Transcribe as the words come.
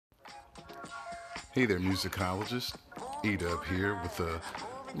Hey there, musicologist. E-Dub here with a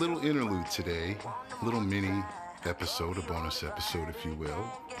little interlude today, a little mini episode, a bonus episode, if you will.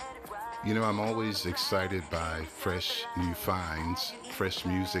 You know, I'm always excited by fresh new finds, fresh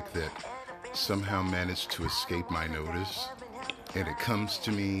music that somehow managed to escape my notice. And it comes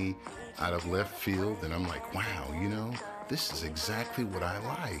to me out of left field, and I'm like, wow, this is exactly what I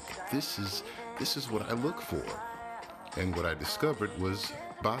like. This is what I look for. And what I discovered was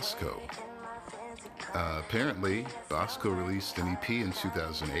Bosco. Apparently, Bosco released an EP in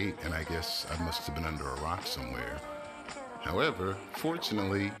 2008, and I guess I must have been under a rock somewhere. However,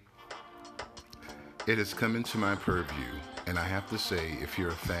 fortunately, it has come into my purview, and I have to say, if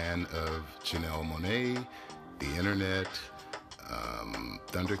you're a fan of Janelle Monáe, The Internet,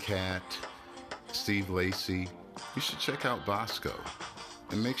 Thundercat, Steve Lacy, you should check out Bosco.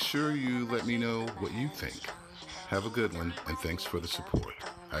 And make sure you let me know what you think. Have a good one, and thanks for the support.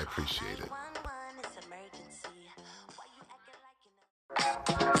 I appreciate it.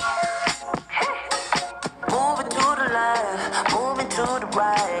 Moving to the left, moving to the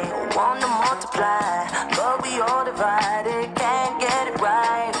right. Wanna multiply, but we all divided. Can't get it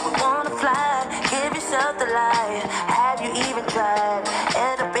right. We wanna fly, give yourself the light. Have you even tried?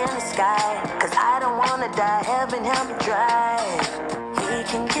 End up in the sky, cause I don't wanna die. Heaven help me drive. We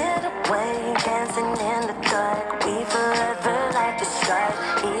can get away, dancing in the dark. We forever like to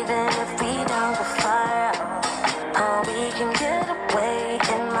strike, even if we don't go far. Oh, we can get away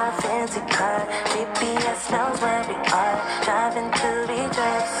in my fancy car. GPS knows where we are, driving till we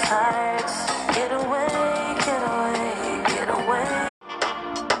drive hearts. Get away, get away, get away.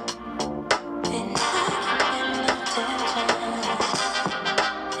 And I can get no attention,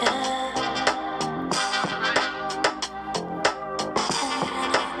 yeah.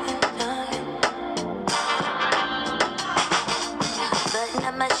 Button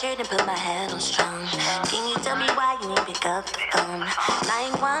up my shirt and put my head on strong. Can you tell me why you ain't pick up the phone?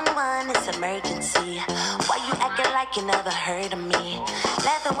 911, it's emergency. Why you acting like you never heard of me?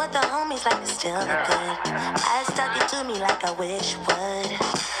 Laughing with the homies like it's still a good. I stuck it to me like I wish you would.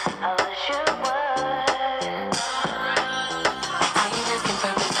 I wish you would. I ain't asking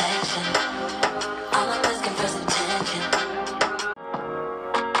for perfection. All I'm asking for is attention.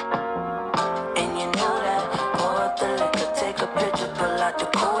 And you know that. Pour up the liquor, take a picture, pull out the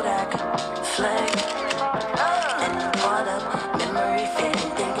Kodak. Flag. And I'm caught up, memory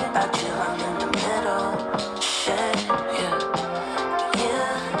fading, thinking about you, I'm in the middle. Shit, yeah. You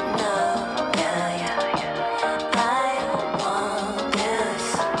know, yeah. I want this.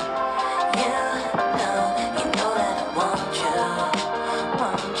 You know that I want you.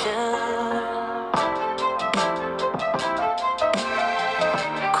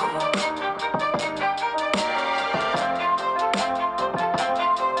 Cool.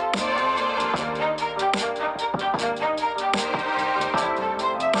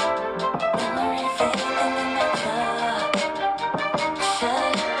 Memory fading, thinking about you.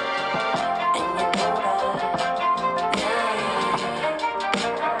 Shit, and you know that, yeah.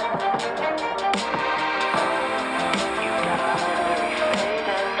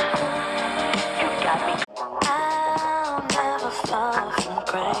 I'll never fall from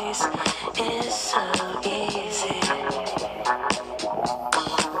grace. It's so easy.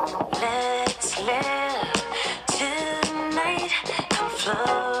 Let's live tonight. Come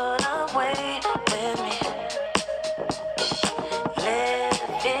float away with me.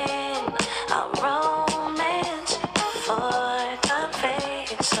 Living our romance before the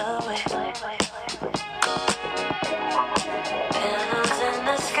fades away. Pillows in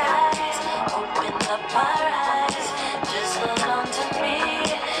the skies, open up our eyes. Just hold on to me.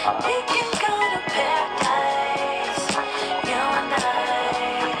 We can go to paradise. You and I,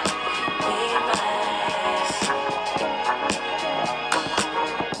 we rise.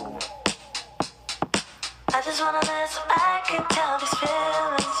 I just wanna